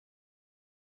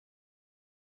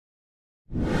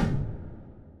Hey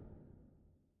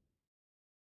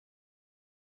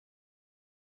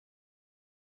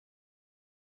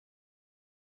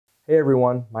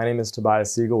everyone, my name is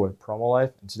Tobias Siegel with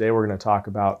PromoLife, and today we're going to talk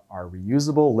about our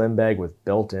reusable limb bag with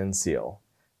built-in seal.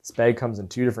 This bag comes in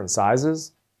two different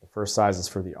sizes. The first size is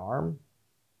for the arm.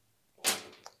 The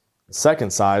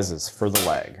second size is for the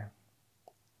leg.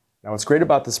 Now what's great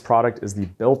about this product is the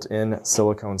built-in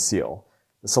silicone seal.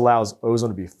 This allows ozone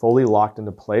to be fully locked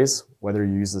into place whether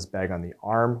you use this bag on the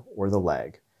arm or the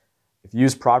leg. If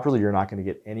used properly, you're not going to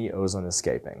get any ozone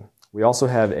escaping. We also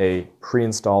have a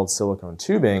pre-installed silicone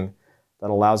tubing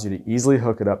that allows you to easily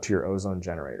hook it up to your ozone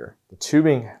generator. The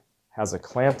tubing has a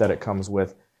clamp that it comes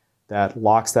with that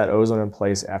locks that ozone in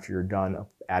place after you're done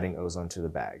adding ozone to the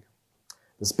bag.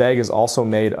 This bag is also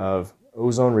made of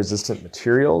ozone-resistant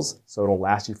materials, so it'll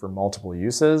last you for multiple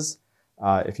uses.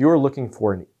 If you are looking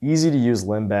for an easy-to-use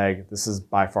limb bag, this is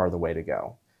by far the way to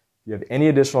go. If you have any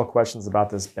additional questions about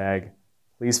this bag,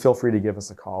 please feel free to give us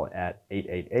a call at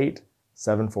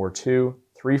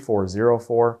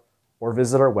 888-742-3404 or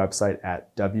visit our website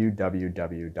at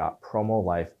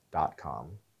www.promolife.com.